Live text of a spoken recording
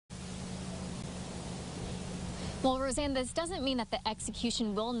Well, Roseanne, this doesn't mean that the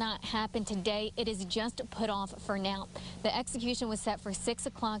execution will not happen today. It is just put off for now. The execution was set for 6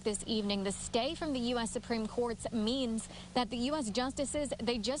 o'clock this evening. The stay from the U.S. Supreme Court means that the U.S. justices,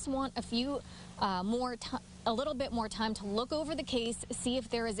 they just want a little bit more time to look over the case, see if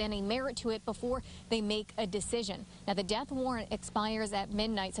there is any merit to it before they make a decision. Now, the death warrant expires at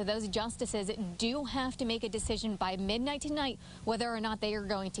midnight, so those justices do have to make a decision by midnight tonight whether or not they are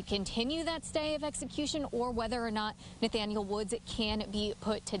going to continue that stay of execution or whether or not Nathaniel Woods can be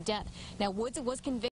put to death. Now, Woods was convicted